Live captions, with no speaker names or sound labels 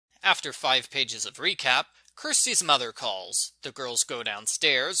After 5 pages of recap, Kirsty's mother calls. The girls go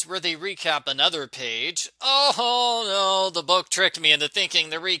downstairs, where they recap another page. Oh no, the book tricked me into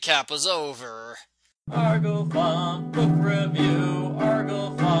thinking the recap was over. Argo Font Book Review,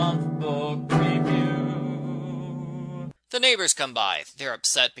 Argo Font Book Review. The neighbors come by. They're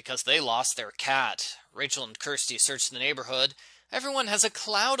upset because they lost their cat. Rachel and Kirsty search the neighborhood. Everyone has a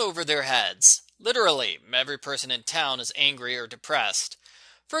cloud over their heads. Literally, every person in town is angry or depressed.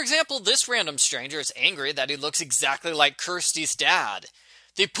 For example, this random stranger is angry that he looks exactly like Kirsty's dad.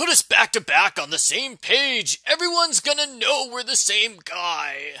 They put us back to back on the same page. Everyone's gonna know we're the same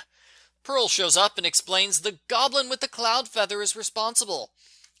guy. Pearl shows up and explains the goblin with the cloud feather is responsible.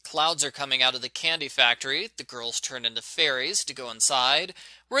 Clouds are coming out of the candy factory. The girls turn into fairies to go inside,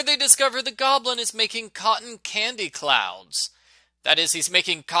 where they discover the goblin is making cotton candy clouds. That is, he's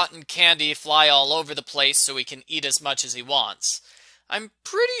making cotton candy fly all over the place so he can eat as much as he wants. I'm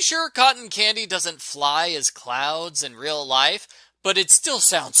pretty sure cotton candy doesn't fly as clouds in real life, but it still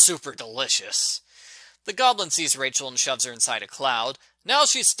sounds super delicious. The goblin sees Rachel and shoves her inside a cloud. Now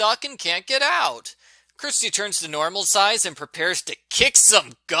she's stuck and can't get out. Kirsty turns to normal size and prepares to kick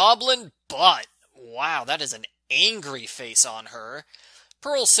some goblin butt. Wow, that is an angry face on her.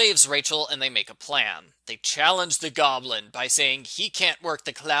 Pearl saves Rachel and they make a plan. They challenge the goblin by saying he can't work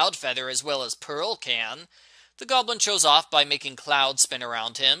the cloud feather as well as Pearl can. The goblin shows off by making clouds spin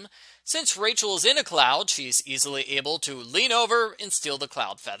around him. Since Rachel is in a cloud, she's easily able to lean over and steal the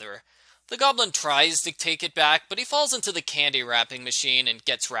cloud feather. The goblin tries to take it back, but he falls into the candy wrapping machine and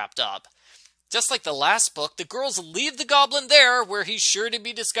gets wrapped up. Just like the last book, the girls leave the goblin there, where he's sure to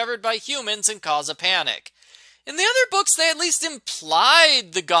be discovered by humans and cause a panic. In the other books, they at least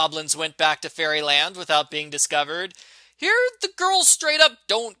implied the goblins went back to Fairyland without being discovered. Here, the girls straight up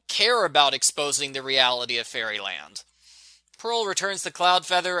don't care about exposing the reality of Fairyland. Pearl returns the cloud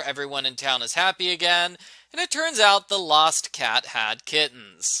feather, everyone in town is happy again, and it turns out the lost cat had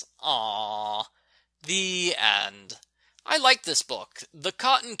kittens. Aww. The end. I like this book. The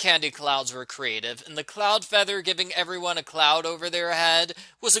cotton candy clouds were creative, and the cloud feather giving everyone a cloud over their head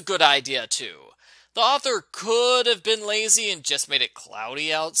was a good idea too. The author could have been lazy and just made it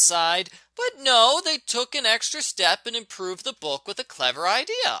cloudy outside, but no, they took an extra step and improved the book with a clever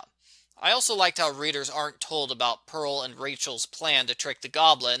idea. I also liked how readers aren't told about Pearl and Rachel's plan to trick the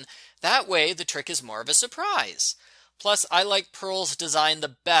goblin. That way, the trick is more of a surprise. Plus, I like Pearl's design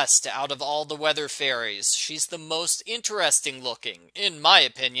the best out of all the weather fairies. She's the most interesting looking, in my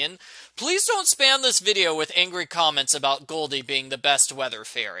opinion. Please don't spam this video with angry comments about Goldie being the best weather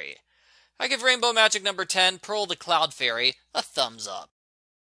fairy. I give Rainbow Magic number 10, Pearl the Cloud Fairy, a thumbs up.